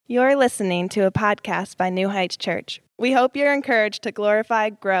You're listening to a podcast by New Heights Church. We hope you're encouraged to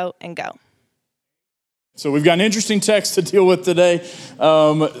glorify, grow, and go. So we've got an interesting text to deal with today.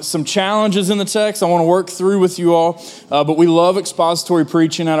 Some challenges in the text I want to work through with you all. But we love expository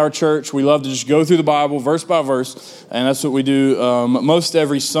preaching at our church. We love to just go through the Bible verse by verse. And that's what we do most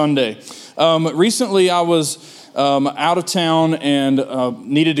every Sunday. Recently I was out of town and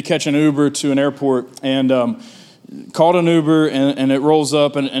needed to catch an Uber to an airport. And called an Uber and it rolls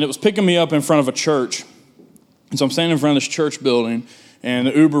up. And it was picking me up in front of a church. And so I'm standing in front of this church building. And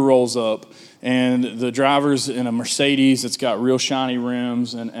the Uber rolls up. And the driver's in a Mercedes. It's got real shiny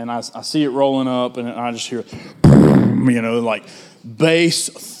rims, and I see it rolling up, and I just hear, like bass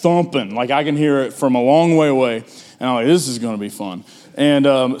thumping. Like I can hear it from a long way away, and I'm like, this is going to be fun.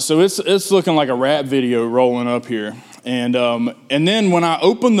 And so it's looking like a rap video rolling up here. And then when I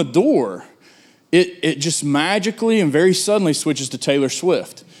open the door, it just magically and very suddenly switches to Taylor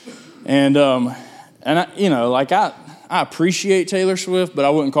Swift. And I appreciate Taylor Swift, but I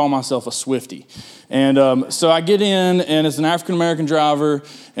wouldn't call myself a Swiftie. And so I get in, and it's an African-American driver,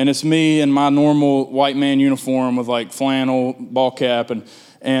 and it's me in my normal white man uniform with like flannel, ball cap,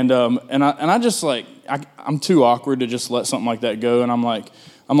 and I just like, I'm too awkward to just let something like that go. And I'm like,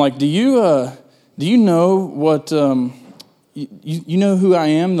 do you know what, you know who I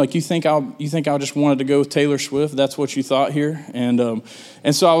am? Like, you think I just wanted to go with Taylor Swift? That's what you thought here? And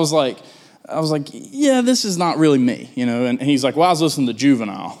so I was like, yeah, this is not really me, And he's like, well, I was listening to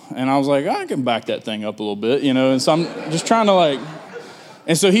Juvenile. And I was like, I can back that thing up a little bit, And so I'm just trying to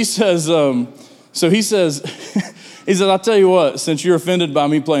and so he says, he says, I'll tell you what, since you're offended by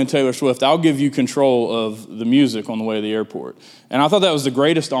me playing Taylor Swift, I'll give you control of the music on the way to the airport. And I thought that was the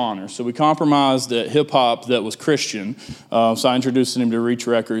greatest honor. So we compromised at hip-hop that was Christian. So I introduced him to Reach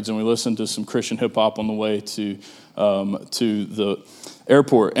Records, and we listened to some Christian hip-hop on the way to the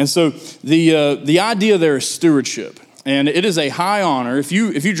airport. And so the idea there is stewardship, and it is a high honor. If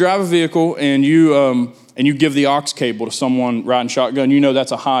you drive a vehicle and you give the aux cable to someone riding shotgun,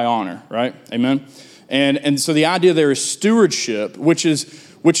 that's a high honor, right? Amen. And so the idea there is stewardship, which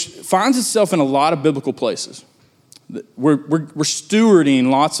finds itself in a lot of biblical places. We're stewarding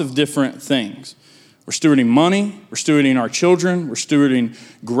lots of different things. We're stewarding money, we're stewarding our children, we're stewarding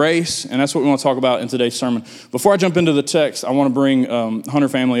grace, and that's what we want to talk about in today's sermon. Before I jump into the text, I want to bring Hunter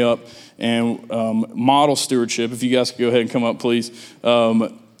family up and model stewardship. If you guys could go ahead and come up, please. We're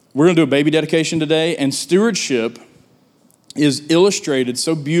going to do a baby dedication today, and stewardship is illustrated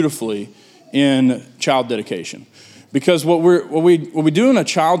so beautifully in child dedication. Because what we do in a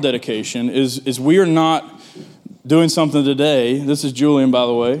child dedication is we are not doing something today. This is Julian, by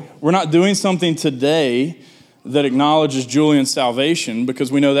the way. We're not doing something today that acknowledges Julian's salvation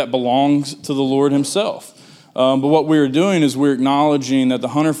because we know that belongs to the Lord himself. But what we're doing is we're acknowledging that the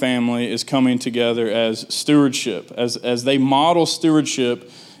Hunter family is coming together as stewardship. As they model stewardship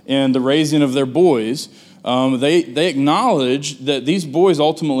in the raising of their boys, they acknowledge that these boys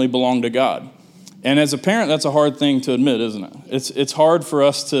ultimately belong to God. And as a parent, that's a hard thing to admit, isn't it? It's hard for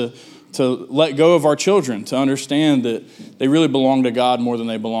us to let go of our children, to understand that they really belong to God more than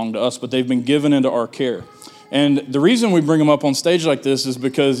they belong to us, but they've been given into our care. And the reason we bring them up on stage like this is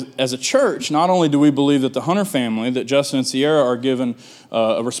because as a church, not only do we believe that the Hunter family, that Justin and Sierra are given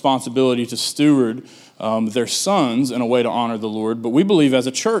a responsibility to steward their sons in a way to honor the Lord, but we believe as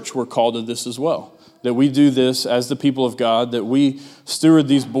a church we're called to this as well. That we do this as the people of God, that we steward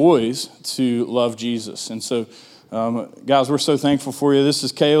these boys to love Jesus. And so, guys, we're so thankful for you. This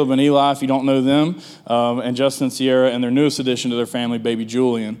is Caleb and Eli, if you don't know them, and Justin and Sierra, and their newest addition to their family, baby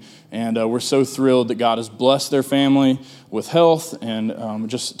Julian. And we're so thrilled that God has blessed their family with health and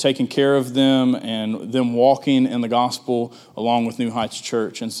just taking care of them and them walking in the gospel along with New Heights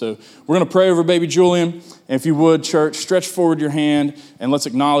Church. And so we're going to pray over baby Julian. And if you would, church, stretch forward your hand and let's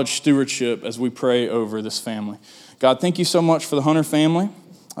acknowledge stewardship as we pray over this family. God, thank you so much for the Hunter family.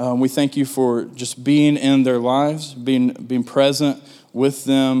 We thank you for just being in their lives, being present with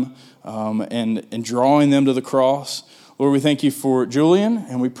them, and drawing them to the cross. Lord, we thank you for Julian,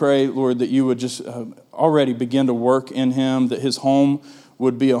 and we pray, Lord, that you would just already begin to work in him, that his home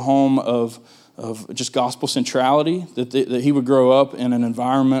would be a home of just gospel centrality, that he would grow up in an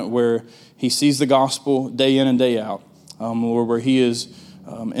environment where he sees the gospel day in and day out. Lord, where he is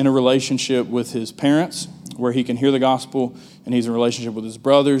in a relationship with his parents, where he can hear the gospel, and he's in a relationship with his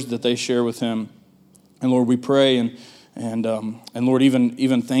brothers that they share with him. And Lord, we pray and Lord,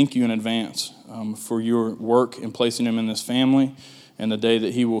 even thank you in advance for your work in placing him in this family, and the day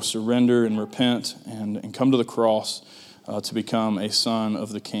that he will surrender and repent and come to the cross to become a son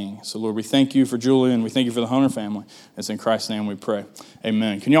of the King. So, Lord, we thank you for Julian. We thank you for the Hunter family. It's in Christ's name we pray.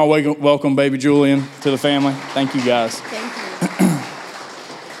 Amen. Can y'all welcome baby Julian to the family? Thank you, guys. Thank you.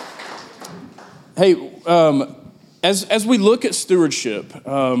 Hey, as we look at stewardship,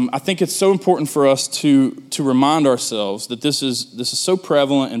 I think it's so important for us to remind ourselves that this is so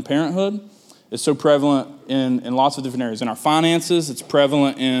prevalent in parenthood. It's so prevalent in lots of different areas. In our finances, it's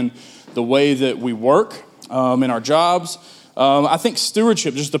prevalent in the way that we work, in our jobs. I think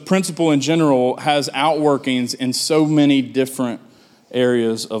stewardship, just the principle in general, has outworkings in so many different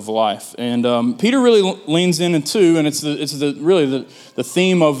areas of life. And Peter really leans into, and it's really the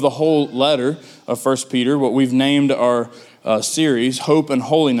theme of the whole letter of 1 Peter, what we've named our series, Hope and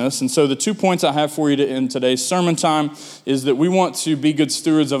Holiness. And so the 2 points I have for you in today's sermon time is that we want to be good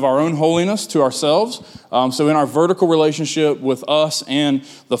stewards of our own holiness to ourselves. So in our vertical relationship with us and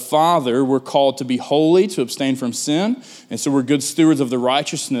the Father, we're called to be holy, to abstain from sin. And so we're good stewards of the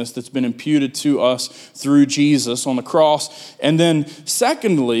righteousness that's been imputed to us through Jesus on the cross. And then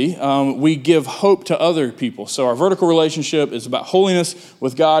secondly, we give hope to other people. So our vertical relationship is about holiness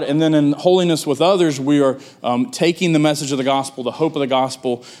with God. And then in holiness with others, we are taking the message of the gospel, the hope of the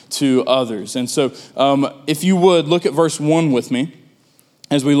gospel to others. And so if you would, look at verse 1 with me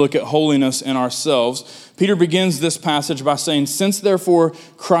as we look at holiness in ourselves. Peter begins this passage by saying, "Since therefore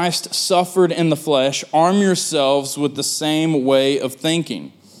Christ suffered in the flesh, arm yourselves with the same way of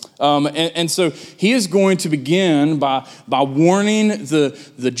thinking." And so he is going to begin by warning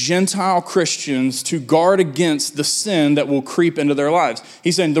the Gentile Christians to guard against the sin that will creep into their lives.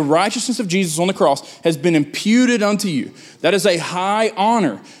 He's saying the righteousness of Jesus on the cross has been imputed unto you. That is a high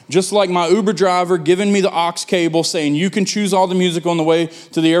honor. Just like my Uber driver giving me the aux cable saying you can choose all the music on the way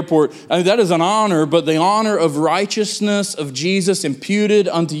to the airport. I mean, that is an honor, but the honor of righteousness of Jesus imputed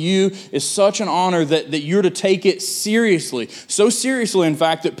unto you is such an honor that you're to take it seriously. So seriously, in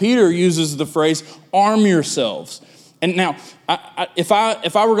fact, that Peter uses the phrase, arm yourselves. And now, if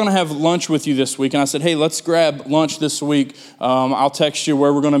I were going to have lunch with you this week, and I said, hey, let's grab lunch this week, I'll text you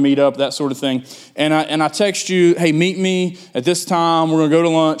where we're going to meet up, that sort of thing. And I text you, hey, meet me at this time, we're going to go to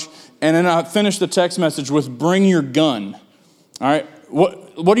lunch. And then I finish the text message with, bring your gun. All right?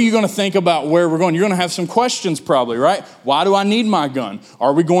 What are you going to think about where we're going? You're going to have some questions probably, right? Why do I need my gun?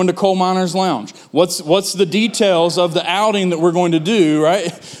 Are we going to Coal Miners Lounge? What's the details of the outing that we're going to do,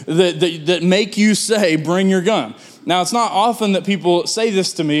 right? That make you say, bring your gun. Now, it's not often that people say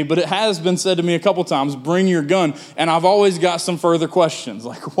this to me, but it has been said to me a couple times, bring your gun. And I've always got some further questions,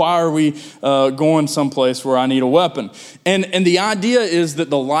 like why are we going someplace where I need a weapon? And the idea is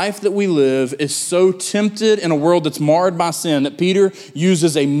that the life that we live is so tempted in a world that's marred by sin that Peter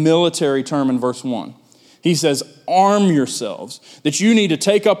uses a military term in verse 1. He says, arm yourselves, that you need to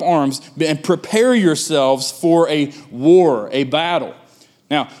take up arms and prepare yourselves for a war, a battle.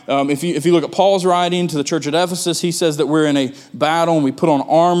 Now, if you look at Paul's writing to the church at Ephesus, he says that we're in a battle and we put on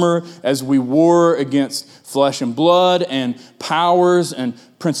armor as we war against flesh and blood and powers and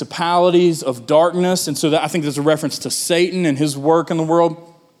principalities of darkness. And so I think there's a reference to Satan and his work in the world.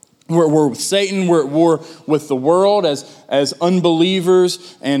 We're at war with Satan. We're at war with the world as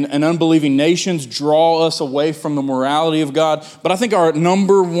unbelievers and unbelieving nations draw us away from the morality of God. But I think our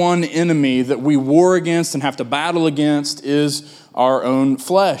number one enemy that we war against and have to battle against is our own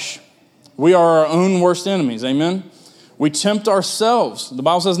flesh. We are our own worst enemies, amen? We tempt ourselves. The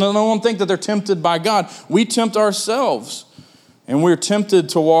Bible says no one think that they're tempted by God. We tempt ourselves. And we're tempted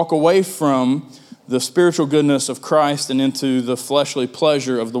to walk away from the spiritual goodness of Christ and into the fleshly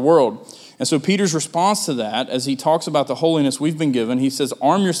pleasure of the world. And so Peter's response to that, as he talks about the holiness we've been given, he says,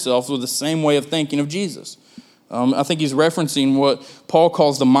 arm yourselves with the same way of thinking of Jesus. I think he's referencing what Paul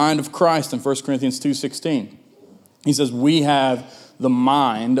calls the mind of Christ in 1 Corinthians 2:16. He says, we have the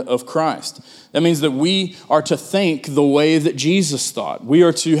mind of Christ. That means that we are to think the way that Jesus thought. We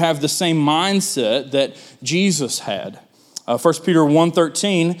are to have the same mindset that Jesus had. 1 Peter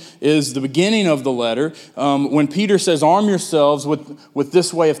 1:13 is the beginning of the letter. When Peter says, arm yourselves with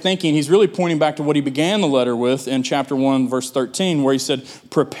this way of thinking, he's really pointing back to what he began the letter with in chapter 1, verse 13, where he said,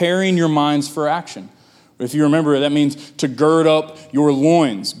 preparing your minds for action. If you remember, that means to gird up your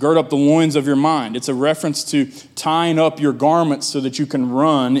loins, gird up the loins of your mind. It's a reference to tying up your garments so that you can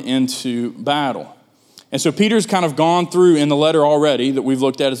run into battle. And so Peter's kind of gone through in the letter already that we've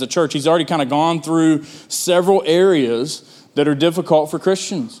looked at as a church. He's already kind of gone through several areas that are difficult for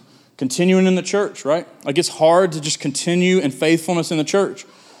Christians. Continuing in the church, right? Like it's hard to just continue in faithfulness in the church.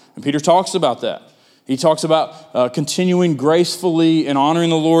 And Peter talks about that. He talks about continuing gracefully and honoring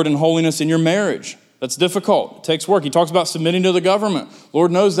the Lord in holiness in your marriage. That's difficult. It takes work. He talks about submitting to the government.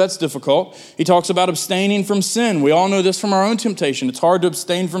 Lord knows that's difficult. He talks about abstaining from sin. We all know this from our own temptation. It's hard to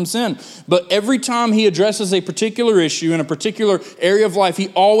abstain from sin. But every time he addresses a particular issue in a particular area of life, he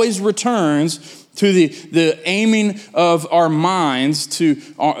always returns to the aiming of our minds to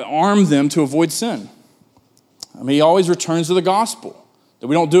arm them to avoid sin. I mean, he always returns to the gospel. That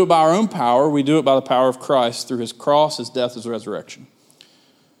we don't do it by our own power. We do it by the power of Christ through his cross, his death, his resurrection.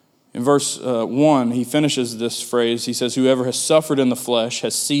 In verse 1, he finishes this phrase. He says, whoever has suffered in the flesh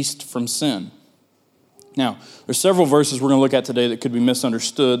has ceased from sin. Now, there's several verses we're going to look at today that could be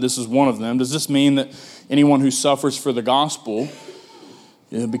misunderstood. This is one of them. Does this mean that anyone who suffers for the gospel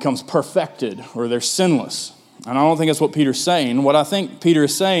becomes perfected or they're sinless? And I don't think that's what Peter's saying. What I think Peter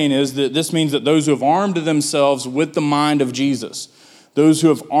is saying is that this means that those who have armed themselves with the mind of Jesus, those who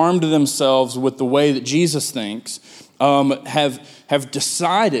have armed themselves with the way that Jesus thinks, have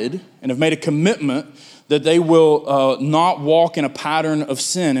decided and have made a commitment that they will not walk in a pattern of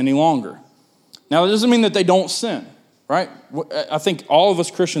sin any longer. Now, it doesn't mean that they don't sin, right? I think all of us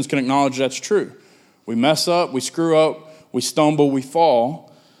Christians can acknowledge that's true. We mess up, we screw up, we stumble, we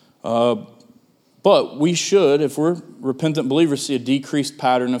fall. But we should, if we're repentant believers, see a decreased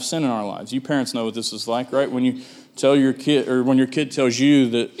pattern of sin in our lives. You parents know what this is like, right? When you tell your kid, or when your kid tells you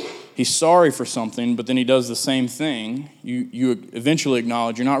that he's sorry for something, but then he does the same thing, you eventually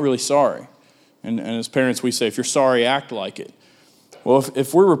acknowledge you're not really sorry. And as parents, we say, if you're sorry, act like it. Well,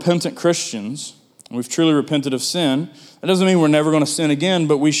 if we're repentant Christians, and we've truly repented of sin, that doesn't mean we're never going to sin again,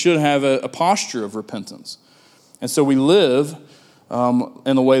 but we should have a posture of repentance. And so we live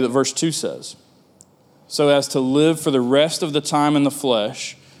in the way that verse 2 says. So as to live for the rest of the time in the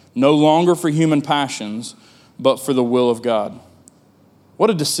flesh, no longer for human passions, but for the will of God. What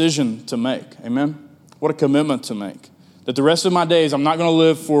a decision to make, amen? What a commitment to make. That the rest of my days, I'm not going to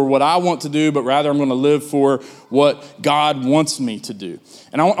live for what I want to do, but rather I'm going to live for what God wants me to do.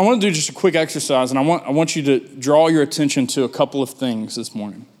 And I want to do just a quick exercise, and I want you to draw your attention to a couple of things this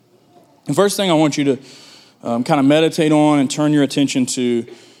morning. The first thing I want you to kind of meditate on and turn your attention to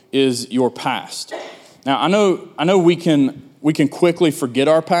is your past. Now, I know we can quickly forget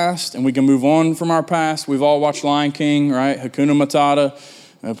our past and we can move on from our past. We've all watched Lion King, right? Hakuna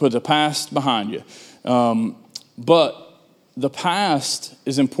Matata, put the past behind you. But the past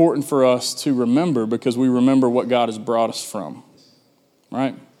is important for us to remember because we remember what God has brought us from,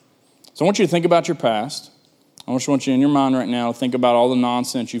 right? So I want you to think about your past. I just want you in your mind right now to think about all the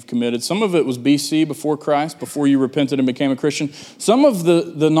nonsense you've committed. Some of it was BC, before Christ, before you repented and became a Christian. Some of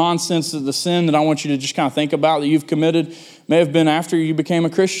the nonsense, the sin that I want you to just kind of think about that you've committed may have been after you became a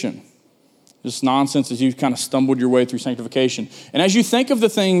Christian. Just nonsense as you've kind of stumbled your way through sanctification. And as you think of the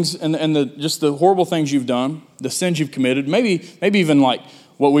things and just the horrible things you've done, the sins you've committed, maybe even like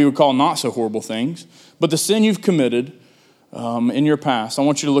what we would call not so horrible things, but the sin you've committed in your past, I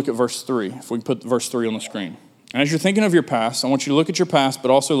want you to look at verse 3, if we can put verse 3 on the screen. And as you're thinking of your past, I want you to look at your past, but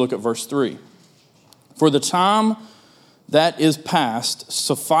also look at verse 3. For the time that is past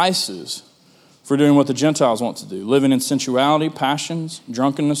suffices for doing what the Gentiles want to do, living in sensuality, passions,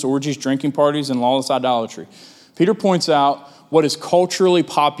 drunkenness, orgies, drinking parties, and lawless idolatry. Peter points out what is culturally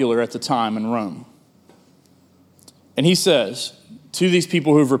popular at the time in Rome. And he says to these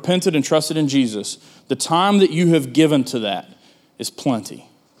people who have repented and trusted in Jesus, the time that you have given to that is plenty.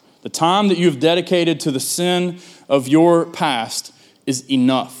 The time that you have dedicated to the sin of your past is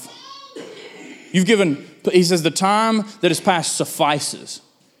enough. He says, the time that is past suffices.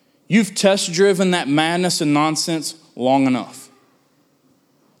 You've test-driven that madness and nonsense long enough.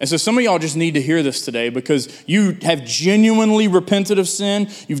 And so some of y'all just need to hear this today because you have genuinely repented of sin.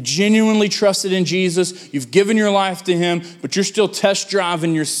 You've genuinely trusted in Jesus. You've given your life to him, but you're still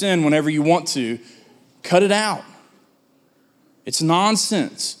test-driving your sin whenever you want to. Cut it out. It's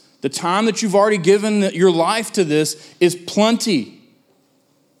nonsense. The time that you've already given your life to this is plenty.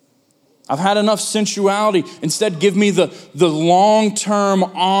 I've had enough sensuality. Instead, give me the long-term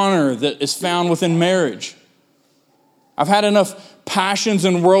honor that is found within marriage. I've had enough passions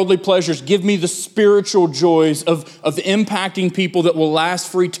and worldly pleasures. Give me the spiritual joys of impacting people that will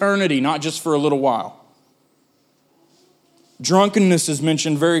last for eternity, not just for a little while. Drunkenness is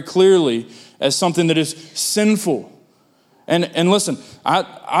mentioned very clearly as something that is sinful. And listen,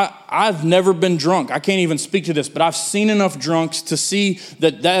 I've never been drunk. I can't even speak to this, but I've seen enough drunks to see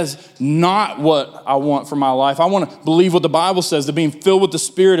that is not what I want for my life. I want to believe what the Bible says, that being filled with the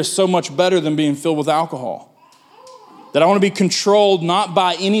Spirit is so much better than being filled with alcohol. That I want to be controlled not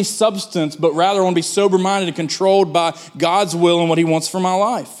by any substance, but rather I want to be sober-minded and controlled by God's will and what he wants for my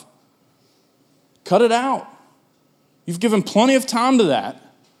life. Cut it out. You've given plenty of time to that.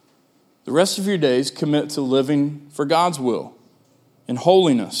 The rest of your days commit to living for God's will in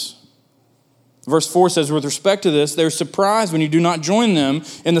holiness. Verse 4 says, with respect to this, they're surprised when you do not join them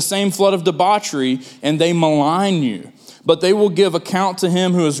in the same flood of debauchery, and they malign you. But they will give account to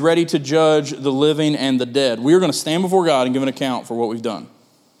him who is ready to judge the living and the dead. We are going to stand before God and give an account for what we've done.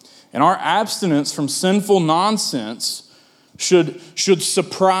 And our abstinence from sinful nonsense should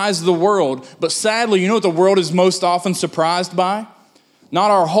surprise the world. But sadly, you know what the world is most often surprised by? Not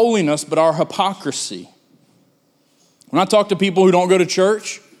our holiness, but our hypocrisy. When I talk to people who don't go to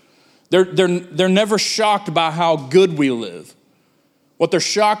church, they're never shocked by how good we live. What they're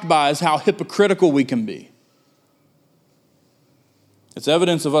shocked by is how hypocritical we can be. It's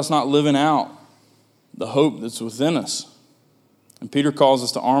evidence of us not living out the hope that's within us. And Peter calls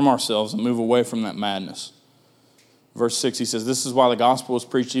us to arm ourselves and move away from that madness. Verse 6, he says, this is why the gospel is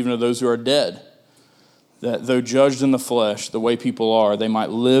preached even to those who are dead, that though judged in the flesh the way people are, they might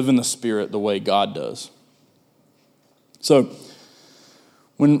live in the spirit the way God does. So,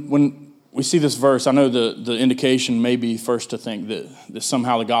 when we see this verse, I know the indication may be first to think that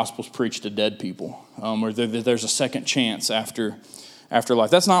somehow the gospel's preached to dead people, or that there's a second chance after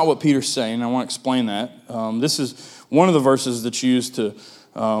life. That's not what Peter's saying. I want to explain that. This is one of the verses that's used to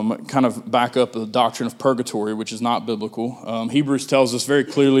kind of back up the doctrine of purgatory, which is not biblical. Hebrews tells us very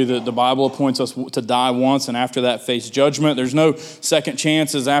clearly that the Bible appoints us to die once and after that face judgment. There's no second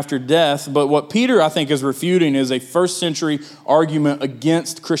chances after death. But what Peter, I think, is refuting is a first century argument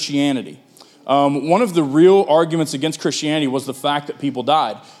against Christianity. One of the real arguments against Christianity was the fact that people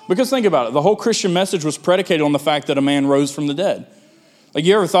died. Because think about it, the whole Christian message was predicated on the fact that a man rose from the dead. Like,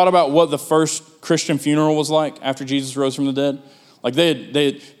 you ever thought about what the first Christian funeral was like after Jesus rose from the dead? Like, they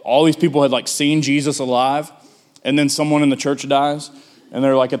had all these people had like seen Jesus alive, and then someone in the church dies, and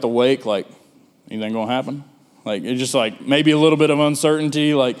they're like at the wake, like, anything gonna happen? Like, it's just like maybe a little bit of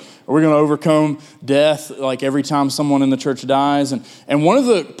uncertainty, like, are we gonna overcome death like every time someone in the church dies? And one of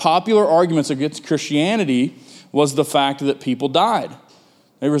the popular arguments against Christianity was the fact that people died.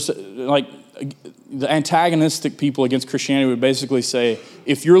 They were like, the antagonistic people against Christianity would basically say,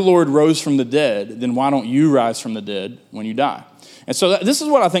 if your Lord rose from the dead, then why don't you rise from the dead when you die? And so this is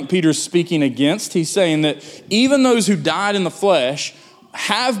what I think Peter's speaking against. He's saying that even those who died in the flesh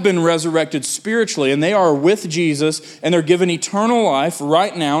have been resurrected spiritually, and they are with Jesus, and they're given eternal life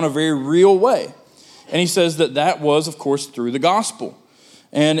right now in a very real way. And he says that was, of course, through the gospel.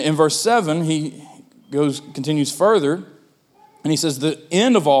 And in verse 7, he continues further, and he says, the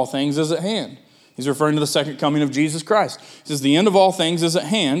end of all things is at hand. He's referring to the second coming of Jesus Christ. He says, the end of all things is at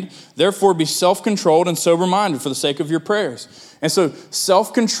hand. Therefore, be self-controlled and sober-minded for the sake of your prayers. And so,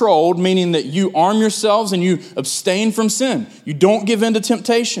 self-controlled, meaning that you arm yourselves and you abstain from sin. You don't give in to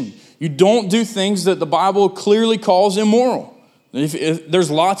temptation. You don't do things that the Bible clearly calls immoral. If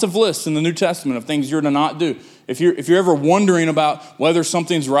there's lots of lists in the New Testament of things you're to not do. If you're ever wondering about whether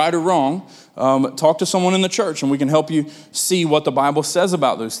something's right or wrong, talk to someone in the church and we can help you see what the Bible says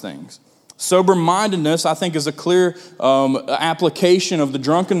about those things. Sober-mindedness, I think, is a clear application of the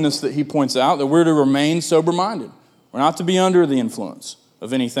drunkenness that he points out, that we're to remain sober-minded. We're not to be under the influence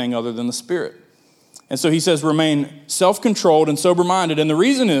of anything other than the Spirit. And so he says, remain self-controlled and sober-minded. And the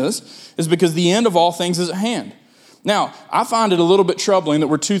reason is because the end of all things is at hand. Now, I find it a little bit troubling that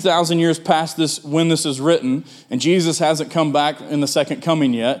we're 2,000 years past this when this is written, and Jesus hasn't come back in the second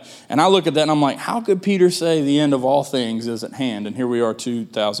coming yet. And I look at that and I'm like, how could Peter say the end of all things is at hand? And here we are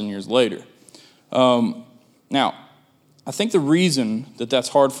 2,000 years later. Now, I think the reason that that's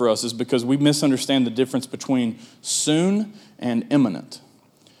hard for us is because we misunderstand the difference between soon and imminent.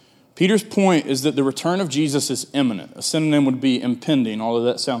 Peter's point is that the return of Jesus is imminent. A synonym would be impending, although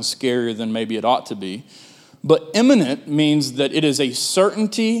that sounds scarier than maybe it ought to be. But imminent means that it is a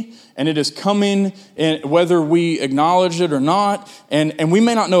certainty and it is coming, whether we acknowledge it or not. And we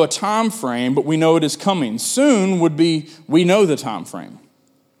may not know a time frame, but we know it is coming. Soon would be, we know the time frame.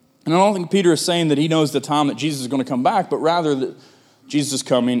 And I don't think Peter is saying that he knows the time that Jesus is going to come back, but rather that Jesus'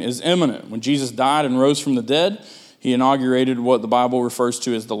 coming is imminent. When Jesus died and rose from the dead, he inaugurated what the Bible refers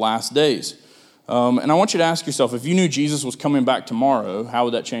to as the last days. And I want you to ask yourself, if you knew Jesus was coming back tomorrow, how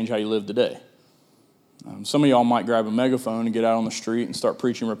would that change how you live today? Some of y'all might grab a megaphone and get out on the street and start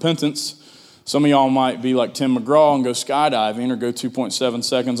preaching repentance. Some of y'all might be like Tim McGraw and go skydiving or go 2.7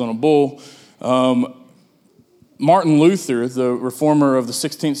 seconds on a bull. Martin Luther, the reformer of the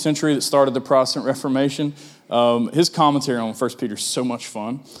 16th century that started the Protestant Reformation, his commentary on 1 Peter is so much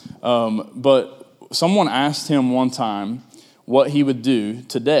fun. But someone asked him one time what he would do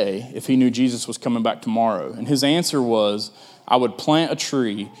today if he knew Jesus was coming back tomorrow. And his answer was, I would plant a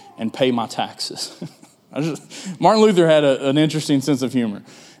tree and pay my taxes. Martin Luther had an interesting sense of humor.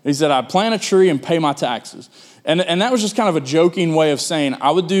 He said, I'd plant a tree and pay my taxes. And that was just kind of a joking way of saying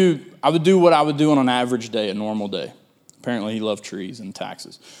I would do what I would do on an average day, a normal day. Apparently he loved trees and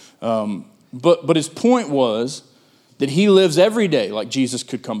taxes. But his point was that he lives every day like Jesus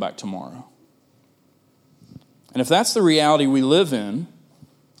could come back tomorrow. And if that's the reality we live in,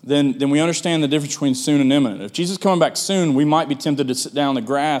 then we understand the difference between soon and imminent. If Jesus is coming back soon, we might be tempted to sit down in the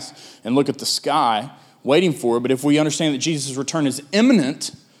grass and look at the sky waiting for it. But if we understand that Jesus' return is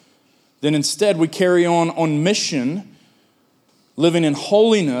imminent, then instead we carry on mission, living in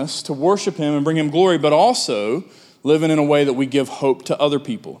holiness to worship him and bring him glory, but also living in a way that we give hope to other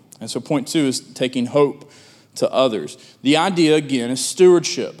people. And so point 2 is taking hope to others. The idea, again, is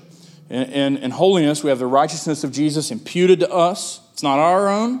stewardship. In holiness, we have the righteousness of Jesus imputed to us. It's not our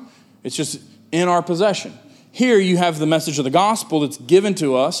own. It's just in our possession. Here you have the message of the gospel that's given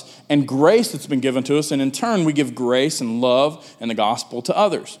to us and grace that's been given to us. And in turn, we give grace and love and the gospel to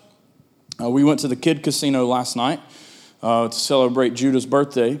others. We went to the Kid Casino last night to celebrate Judah's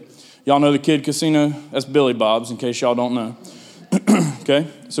birthday. Y'all know the Kid Casino? That's Billy Bob's, in case y'all don't know. Okay?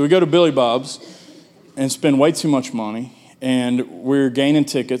 So we go to Billy Bob's and spend way too much money. And we're gaining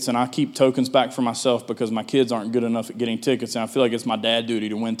tickets, and I keep tokens back for myself because my kids aren't good enough at getting tickets, and I feel like it's my dad duty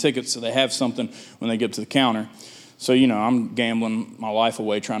to win tickets so they have something when they get to the counter. So, I'm gambling my life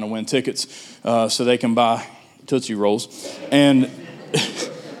away trying to win tickets so they can buy Tootsie Rolls. And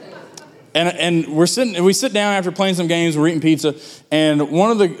we sit down after playing some games, we're eating pizza, and one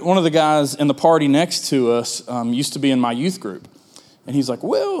of the guys in the party next to us used to be in my youth group. And he's like,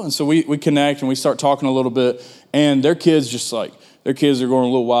 Will, and so we connect and we start talking a little bit, and their kids are going a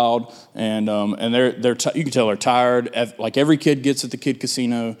little wild, and you can tell they're tired. Like every kid gets at the Kid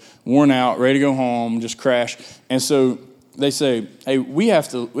Casino, worn out, ready to go home, just crash. And so they say, hey, we have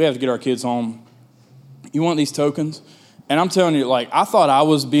to get our kids home. You want these tokens? And I'm telling you, I thought I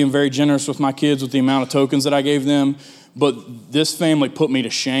was being very generous with my kids with the amount of tokens that I gave them, but this family put me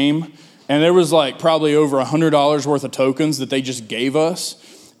to shame. And there was probably over $100 worth of tokens that they just gave us.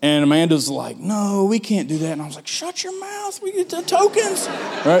 And Amanda's like, no, we can't do that. And I was like, shut your mouth, we get the tokens.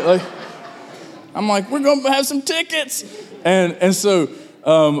 Right? I'm like, we're going to have some tickets. And so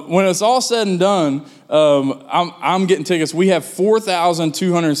when it's all said and done, I'm getting tickets. We have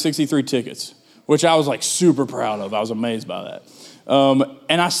 4,263 tickets, which I was super proud of. I was amazed by that.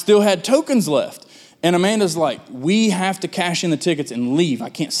 And I still had tokens left. And Amanda's like, we have to cash in the tickets and leave. I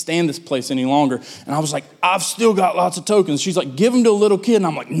can't stand this place any longer. And I was like, I've still got lots of tokens. She's like, give them to a little kid. And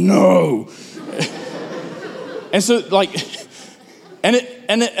I'm like, no. And so the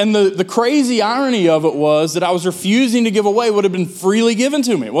crazy irony of it was that I was refusing to give away what had been freely given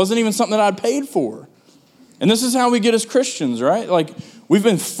to me. It wasn't even something that I'd paid for. And this is how we get as Christians, right? We've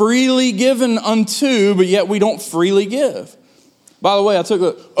been freely given unto, but yet we don't freely give. By the way, I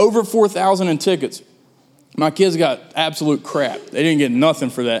took over 4,000 in tickets. My kids got absolute crap. They didn't get nothing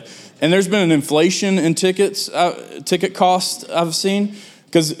for that. And there's been an inflation in ticket costs I've seen.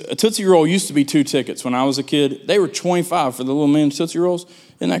 Because a Tootsie Roll used to be 2 tickets when I was a kid. They were $25 for the little mini Tootsie Rolls.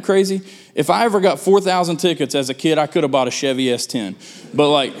 Isn't that crazy? If I ever got 4,000 tickets as a kid, I could have bought a Chevy S10.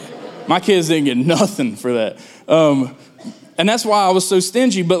 But my kids didn't get nothing for that. And that's why I was so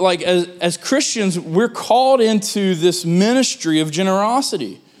stingy. But as Christians, we're called into this ministry of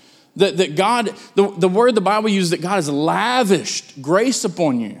generosity. That God, the word the Bible uses, that God has lavished grace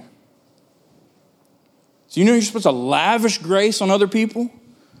upon you. So you're supposed to lavish grace on other people?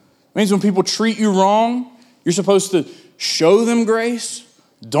 It means when people treat you wrong, you're supposed to show them grace.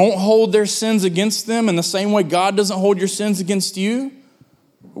 Don't hold their sins against them in the same way God doesn't hold your sins against you.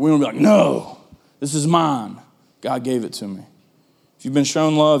 We want to be like, no, this is mine. God gave it to me. If you've been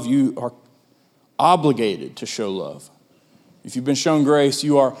shown love, you are obligated to show love. If you've been shown grace,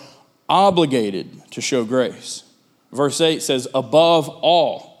 you are obligated to show grace. Verse 8 says, above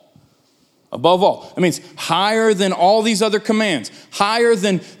all. Above all. That means higher than all these other commands. Higher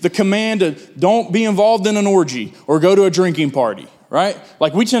than the command to don't be involved in an orgy or go to a drinking party, right?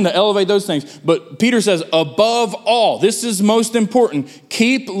 We tend to elevate those things. But Peter says, above all, this is most important.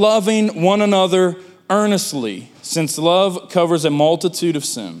 Keep loving one another earnestly, since love covers a multitude of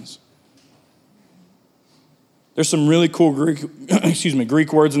sins. There's some really cool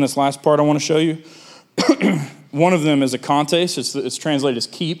Greek words in this last part I want to show you. One of them is akantes. It's translated as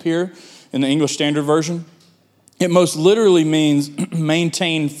keep here in the English Standard Version. It most literally means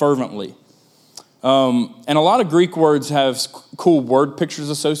maintain fervently. And a lot of Greek words have cool word pictures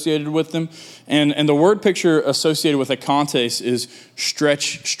associated with them. And the word picture associated with akantes is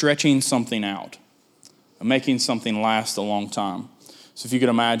stretching something out, making something last a long time. So if you could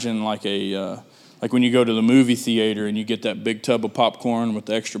imagine like Like when you go to the movie theater and you get that big tub of popcorn with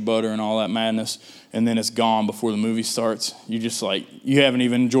the extra butter and all that madness, and then it's gone before the movie starts. You haven't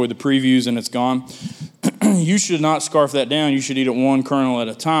even enjoyed the previews and it's gone. You should not scarf that down. You should eat it one kernel at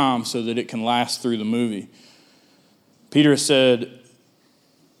a time so that it can last through the movie. Peter said,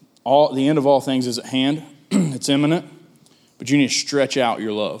 the end of all things is at hand. It's imminent. But you need to stretch out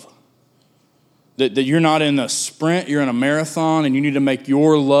your love. That you're not in a sprint, you're in a marathon, and you need to make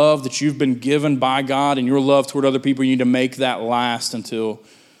your love that you've been given by God and your love toward other people, you need to make that last until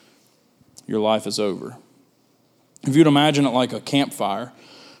your life is over. If you'd imagine it like a campfire,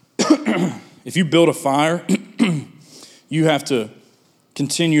 if you build a fire, you have to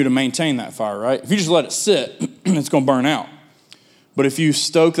continue to maintain that fire, right? If you just let it sit, it's going to burn out. But if you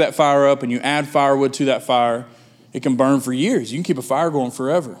stoke that fire up and you add firewood to that fire, it can burn for years. You can keep a fire going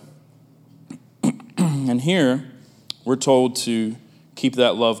forever. And here, we're told to keep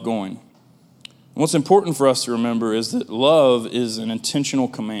that love going. And what's important for us to remember is that love is an intentional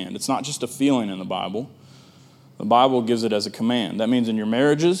command. It's not just a feeling in the Bible. The Bible gives it as a command. That means in your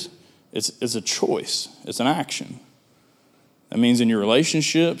marriages, it's a choice. It's an action. That means in your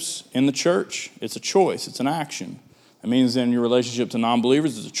relationships, in the church, it's a choice. It's an action. That means in your relationship to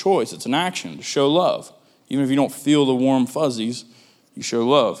non-believers, it's a choice. It's an action to show love. Even if you don't feel the warm fuzzies, you show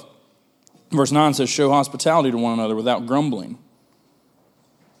love. Verse 9 says, show hospitality to one another without grumbling.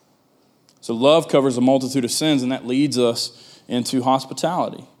 So love covers a multitude of sins, and that leads us into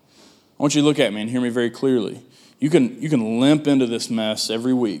hospitality. I want you to look at me and hear me very clearly. You can limp into this mess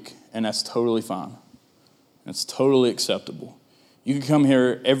every week, and that's totally fine. That's totally acceptable. You can come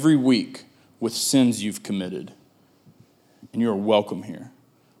here every week with sins you've committed, and you're welcome here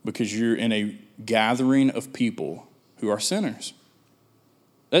because you're in a gathering of people who are sinners.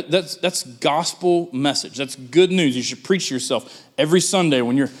 That's gospel message. That's good news. You should preach to yourself every Sunday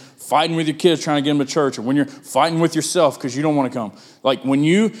when you're fighting with your kids trying to get them to church, or when you're fighting with yourself because you don't want to come. Like when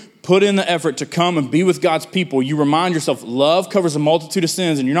you put in the effort to come and be with God's people, you remind yourself love covers a multitude of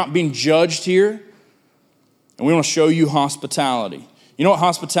sins, and you're not being judged here. And we want to show you hospitality. You know what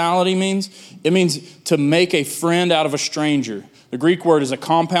hospitality means? It means to make a friend out of a stranger. The Greek word is a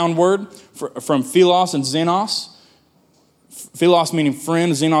compound word from philos and xenos. Philos meaning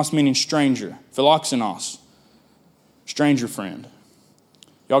friend, xenos meaning stranger. Philoxenos, stranger friend.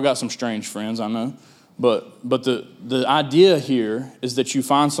 Y'all got some strange friends, I know. But the idea here is that you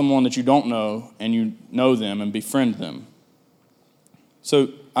find someone that you don't know and you know them and befriend them. So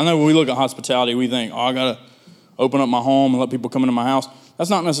I know when we look at hospitality, we think, I got to open up my home and let people come into my house. That's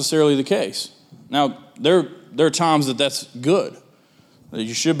not necessarily the case. Now, there are times that's good, that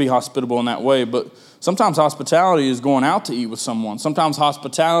you should be hospitable in that way, but sometimes hospitality is going out to eat with someone. Sometimes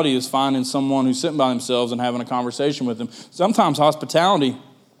hospitality is finding someone who's sitting by themselves and having a conversation with them. Sometimes hospitality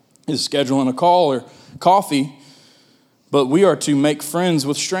is scheduling a call or coffee, but we are to make friends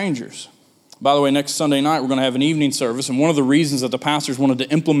with strangers. By the way, next Sunday night, we're going to have an evening service, and one of the reasons that the pastors wanted to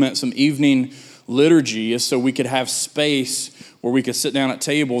implement some evening liturgy is so we could have space where we could sit down at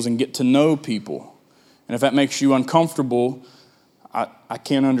tables and get to know people. And if that makes you uncomfortable, I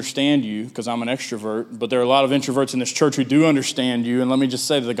can't understand you because I'm an extrovert, but there are a lot of introverts in this church who do understand you, and let me just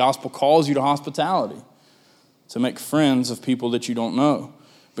say that the gospel calls you to hospitality, to make friends of people that you don't know,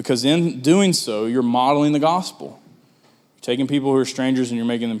 because in doing so, you're modeling the gospel. You're taking people who are strangers and you're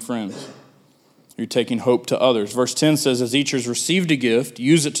making them friends. You're taking hope to others. Verse 10 says, as each has received a gift,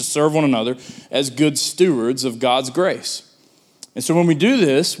 use it to serve one another as good stewards of God's grace. And so when we do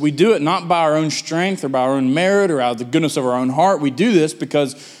this, we do it not by our own strength or by our own merit or out of the goodness of our own heart. We do this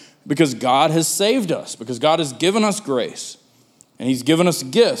because God has saved us, because God has given us grace, and he's given us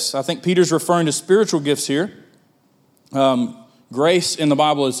gifts. I think Peter's referring to spiritual gifts here. Grace in the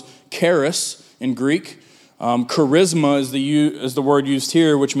Bible is charis in Greek. Charisma is the word used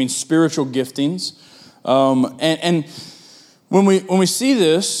here, which means spiritual giftings. And when we see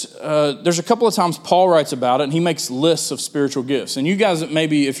this, there's a couple of times Paul writes about it, and he makes lists of spiritual gifts. And you guys,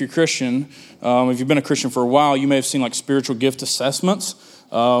 maybe if you're Christian, if you've been a Christian for a while, you may have seen like spiritual gift assessments,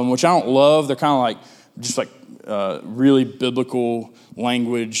 which I don't love. They're kind of like really biblical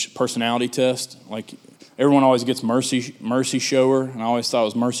language personality test. Like everyone always gets mercy shower, and I always thought it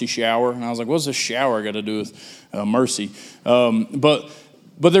was mercy shower. And I was like, what's a shower got to do with mercy?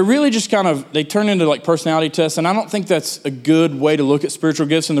 But they're really just they turn into like personality tests, and I don't think that's a good way to look at spiritual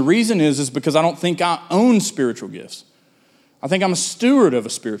gifts. And the reason is because I don't think I own spiritual gifts. I think I'm a steward of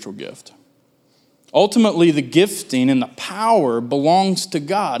a spiritual gift. Ultimately, the gifting and the power belongs to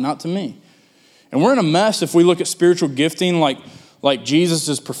God, not to me. And we're in a mess if we look at spiritual gifting like like Jesus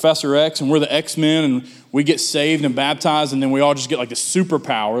is Professor X and we're the X-Men and we get saved and baptized and then we all just get like this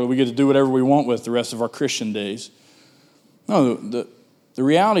superpower that we get to do whatever we want with the rest of our Christian days. No, the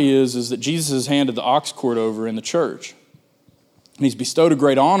reality is that Jesus has handed the ox cord over in the church. And he's bestowed a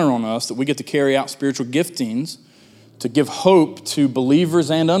great honor on us that we get to carry out spiritual giftings to give hope to believers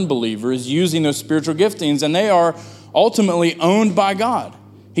and unbelievers using those spiritual giftings, and they are ultimately owned by God.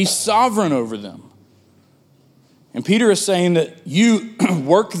 He's sovereign over them. And Peter is saying that you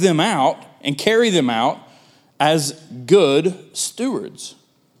work them out and carry them out as good stewards,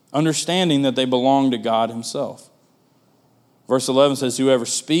 understanding that they belong to God himself. Verse 11 says, whoever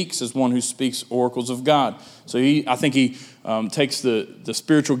speaks is one who speaks oracles of God. So I think he takes the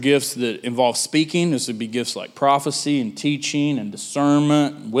spiritual gifts that involve speaking. This would be gifts like prophecy and teaching and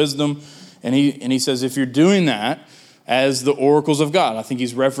discernment and wisdom. And he says, if you're doing that as the oracles of God, I think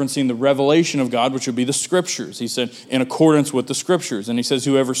he's referencing the revelation of God, which would be the scriptures. He said, in accordance with the scriptures. And he says,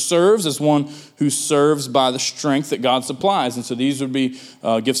 whoever serves is one who serves by the strength that God supplies. And so these would be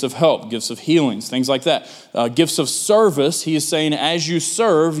gifts of help, gifts of healings, things like that. Gifts of service, he is saying, as you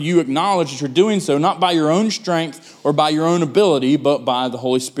serve, you acknowledge that you're doing so, not by your own strength or by your own ability, but by the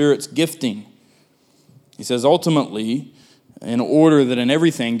Holy Spirit's gifting. He says, ultimately, in order that in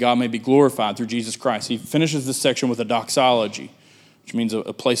everything God may be glorified through Jesus Christ. He finishes this section with a doxology, which means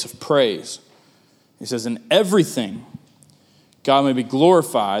a place of praise. He says, in everything God may be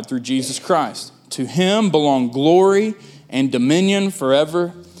glorified through Jesus Christ. To him belong glory and dominion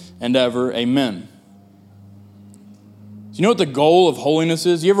forever and ever. Amen. Do you know what the goal of holiness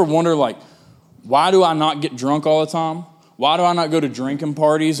is? You ever wonder, like, why do I not get drunk all the time? Why do I not go to drinking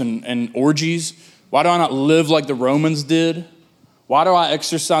parties and orgies? Why do I not live like the Romans did? Why do I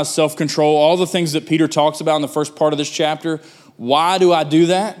exercise self-control? All the things that Peter talks about in the first part of this chapter. Why do I do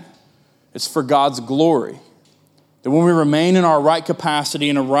that? It's for God's glory. That when we remain in our right capacity,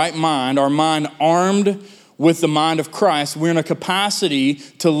 in a right mind, our mind armed with the mind of Christ, we're in a capacity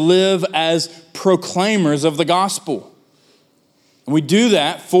to live as proclaimers of the gospel. And we do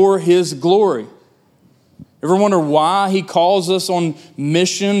that for his glory. Ever wonder why he calls us on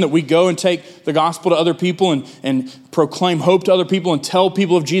mission, that we go and take the gospel to other people and proclaim hope to other people and tell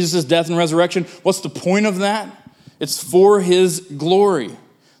people of Jesus' death and resurrection? What's the point of that? It's for his glory,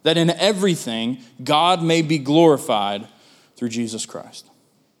 that in everything God may be glorified through Jesus Christ.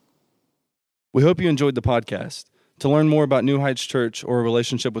 We hope you enjoyed the podcast. To learn more about New Heights Church or a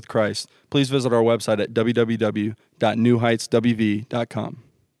relationship with Christ, please visit our website at www.newheightswv.com.